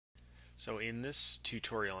So in this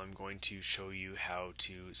tutorial I'm going to show you how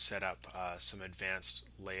to set up some advanced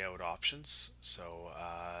layout options. So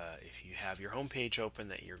if you have your home page open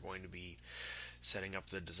that you're going to be setting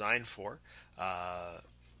up the design for,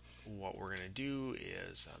 what we're going to do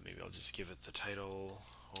is maybe I'll just give it the title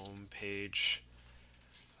home page,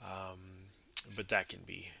 but that can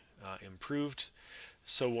be improved.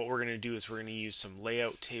 So what we're going to do is we're going to use some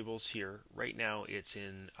layout tables here. Right now it's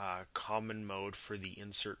in common mode for the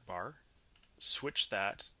insert bar. Switch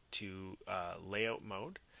that to layout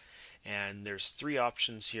mode, and there's three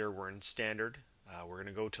options here. We're in standard. We're going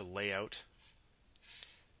to go to layout,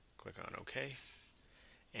 click on OK,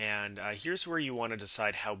 and here's where you want to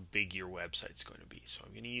decide how big your website's going to be. So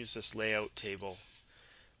I'm going to use this layout table.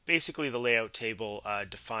 Basically the layout table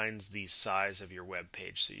defines the size of your web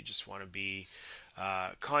page, so you just want to be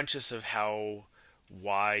conscious of how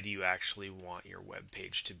wide you actually want your web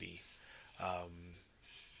page to be.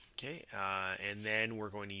 Okay, and then we're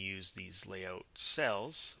going to use these layout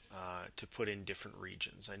cells to put in different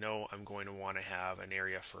regions. I know I'm going to want to have an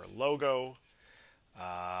area for a logo,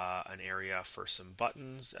 an area for some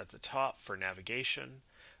buttons at the top for navigation,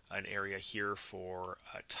 an area here for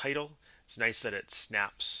a title. It's nice that it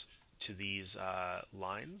snaps to these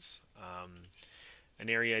lines. An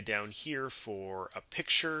area down here for a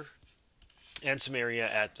picture, and some area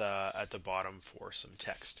at the bottom for some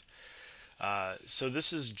text. So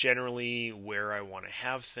this is generally where I want to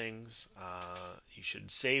have things. You should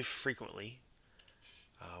save frequently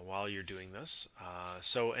while you're doing this.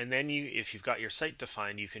 And then if you've got your site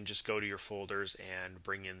defined, you can just go to your folders and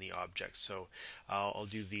bring in the objects. So I'll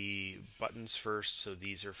do the buttons first. So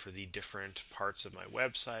these are for the different parts of my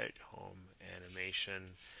website: home,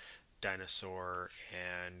 animation, dinosaur,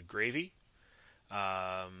 and gravy.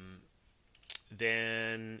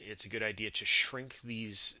 Then it's a good idea to shrink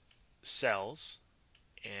these cells,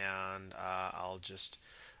 and I'll just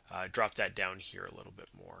drop that down here a little bit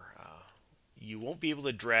more. You won't be able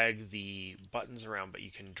to drag the buttons around, but you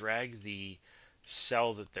can drag the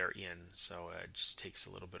cell that they're in, so it just takes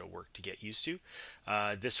a little bit of work to get used to.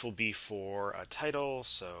 This will be for a title,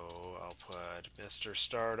 so I'll put Mr.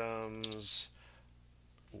 Stardom's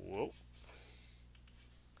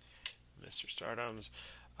Mr. Stardom's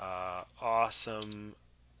awesome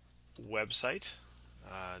website.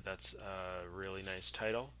 That's a really nice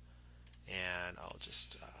title, and I'll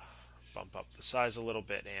just bump up the size a little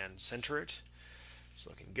bit and center it. It's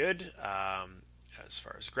looking good. As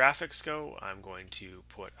far as graphics go, I'm going to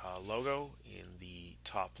put a logo in the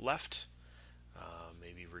top left.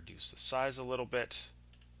 Maybe reduce the size a little bit.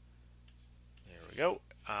 There we go.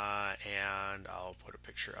 And I'll put a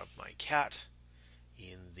picture of my cat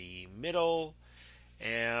in the middle.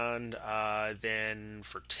 And then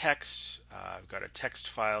for text, I've got a text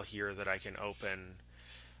file here that I can open,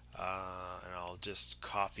 and I'll just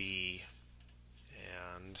copy,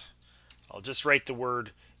 and I'll just write the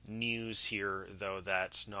word news here, though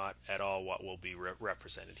that's not at all what will be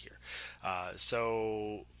represented here.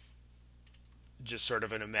 So just sort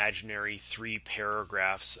of an imaginary 3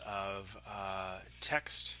 paragraphs of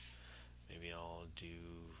text. Maybe I'll do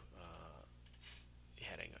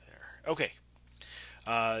heading there. Okay.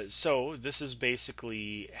 So this is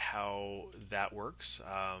basically how that works.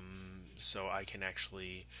 So I can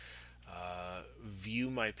actually view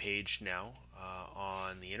my page now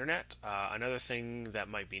on the internet. Another thing that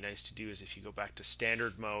might be nice to do is if you go back to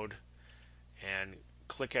standard mode and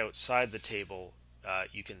click outside the table,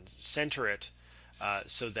 you can center it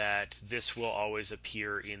so that this will always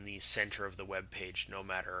appear in the center of the web page, no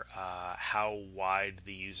matter how wide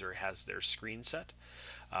the user has their screen set.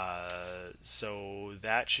 So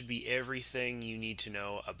that should be everything you need to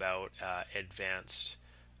know about advanced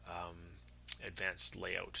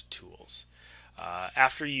layout tools.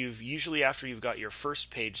 Usually after you've got your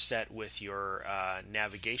first page set with your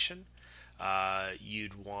navigation,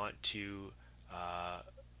 you'd want to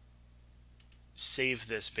save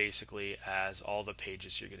this basically as all the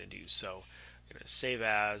pages you're going to do. So I'm going to save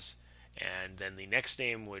as, and then the next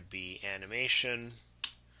name would be animation.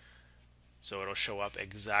 So it'll show up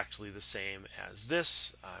exactly the same as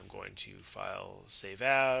this. I'm going to file save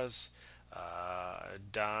as,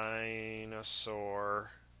 dinosaur,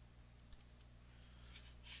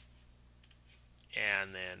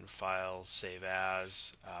 and then file save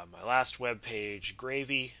as my last web page,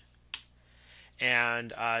 gravy.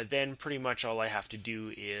 And then pretty much all I have to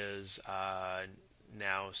do is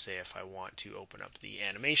now say if I want to open up the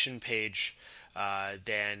animation page,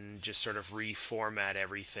 then just sort of reformat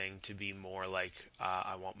everything to be more like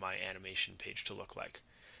I want my animation page to look like.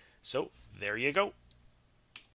 So there you go.